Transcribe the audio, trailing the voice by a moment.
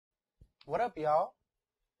What up, y'all?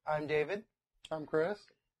 I'm David. I'm Chris.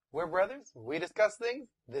 We're brothers. We discuss things.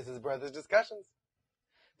 This is Brothers Discussions.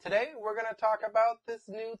 Today, we're going to talk about this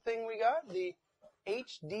new thing we got, the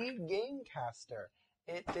HD Gamecaster.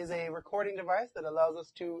 It is a recording device that allows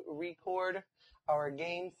us to record our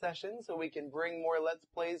game sessions so we can bring more Let's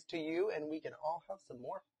Plays to you and we can all have some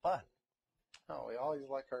more fun. Oh, we always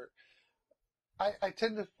like our... I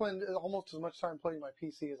tend to spend almost as much time playing my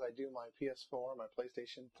PC as I do my PS4, my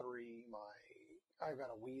PlayStation 3, I've got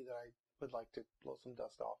a Wii that I would like to blow some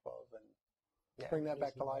dust off of and bring that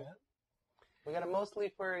back to life. We got it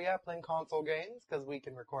mostly for, playing console games because we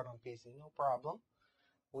can record on PC, no problem.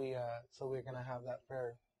 So we're going to have that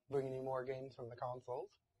for bringing you more games from the consoles.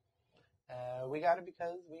 We got it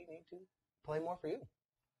because we need to play more for you.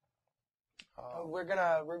 We're going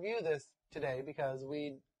to review this today because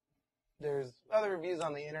there's other reviews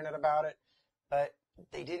on the internet about it, but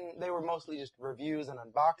they were mostly just reviews and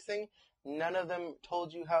unboxing. None of them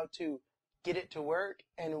told you how to get it to work,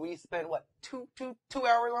 and we spent, two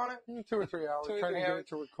hours on it? 2 or 3 hours trying to get it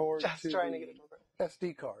to record trying to get it to record.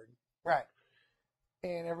 SD card. Right.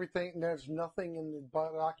 And everything, there's nothing in the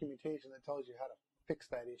documentation that tells you how to fix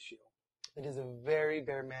that issue. It is a very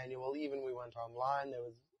bare manual. Even we went online,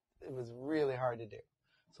 it was really hard to do.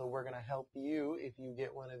 So we're going to help you. If you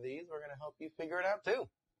get one of these, we're going to help you figure it out too.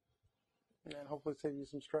 And hopefully save you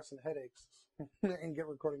some stress and headaches and get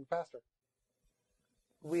recording faster.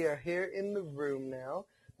 We are here in the room now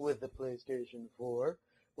with the PlayStation 4.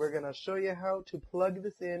 We're going to show you how to plug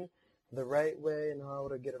this in the right way and how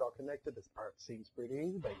to get it all connected. This part seems pretty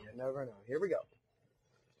easy, but you never know. Here we go.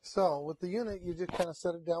 So with the unit, you just kind of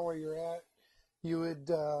set it down where you're at. You would,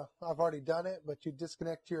 I've already done it, but you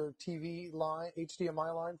disconnect your TV line,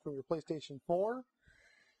 HDMI line from your PlayStation 4,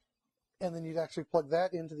 and then you'd actually plug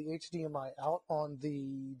that into the HDMI out on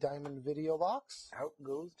the Diamond video box. Out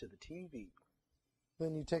goes to the TV.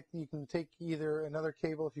 Then you can take either another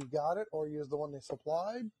cable if you've got it, or use the one they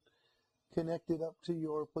supplied. Connect it up to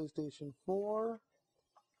your PlayStation 4.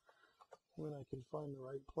 When I can find the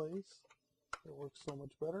right place, it works so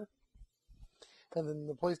much better. And then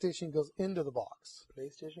the PlayStation goes into the box.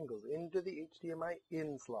 PlayStation goes into the HDMI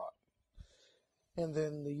in slot. And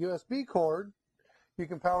then the USB cord, you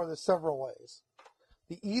can power this several ways.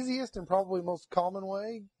 The easiest and probably most common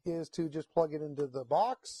way is to just plug it into the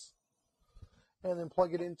box and then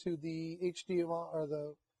plug it into the HDMI or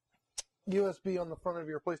the USB on the front of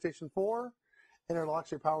your PlayStation 4, and it'll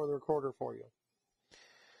actually power the recorder for you.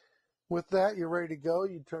 With that, you're ready to go.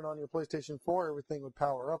 You'd turn on your PlayStation 4, everything would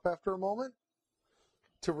power up after a moment.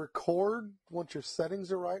 To record, once your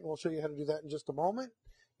settings are right, and we'll show you how to do that in just a moment,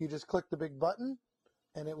 you just click the big button,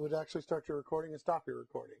 and it would actually start your recording and stop your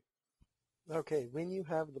recording. Okay, when you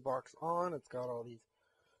have the box on, it's got all these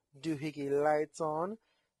doohickey lights on.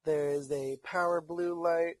 There is a power blue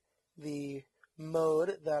light. The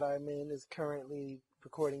mode that I'm in is currently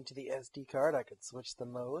recording to the SD card. I could switch the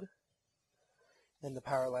mode, and the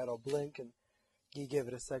power light will blink, and you give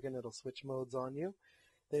it a second, it'll switch modes on you.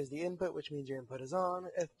 There's the input, which means your input is on,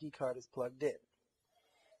 SD card is plugged in.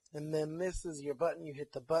 And then this is your button. You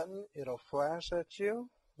hit the button, it'll flash at you.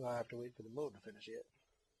 Well, I have to wait for the mode to finish yet.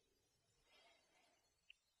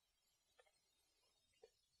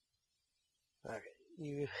 Okay,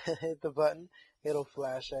 you hit the button, it'll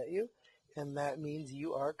flash at you, and that means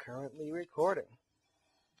you are currently recording.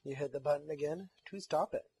 You hit the button again to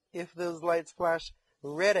stop it. If those lights flash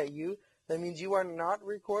red at you, that means you are not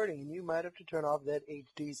recording, and you might have to turn off that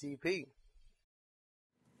HDCP.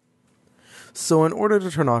 So in order to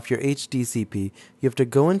turn off your HDCP, you have to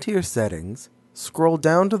go into your settings, scroll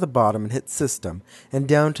down to the bottom and hit System, and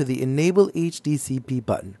down to the Enable HDCP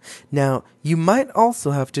button. Now, you might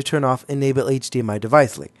also have to turn off Enable HDMI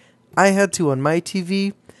Device Link. I had to on my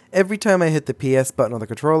TV. Every time I hit the PS button on the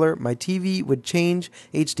controller, my TV would change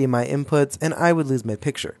HDMI inputs, and I would lose my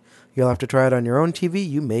picture. You'll have to try it on your own TV.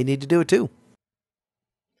 You may need to do it too.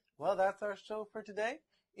 Well, that's our show for today.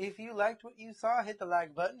 If you liked what you saw, hit the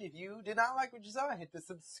like button. If you did not like what you saw, hit the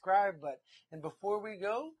subscribe button. And before we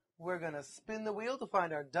go, we're going to spin the wheel to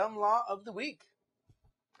find our dumb law of the week.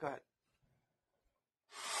 Go ahead.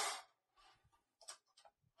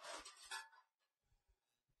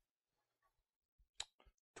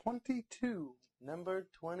 Number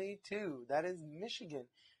 22. That is Michigan.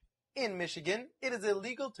 In Michigan, it is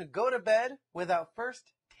illegal to go to bed without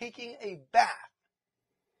first taking a bath.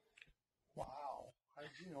 Wow.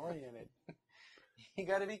 Hygiene-oriented. You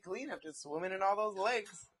got to be clean after swimming in all those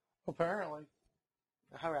lakes. Apparently.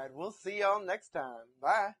 All right. We'll see y'all next time.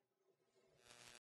 Bye.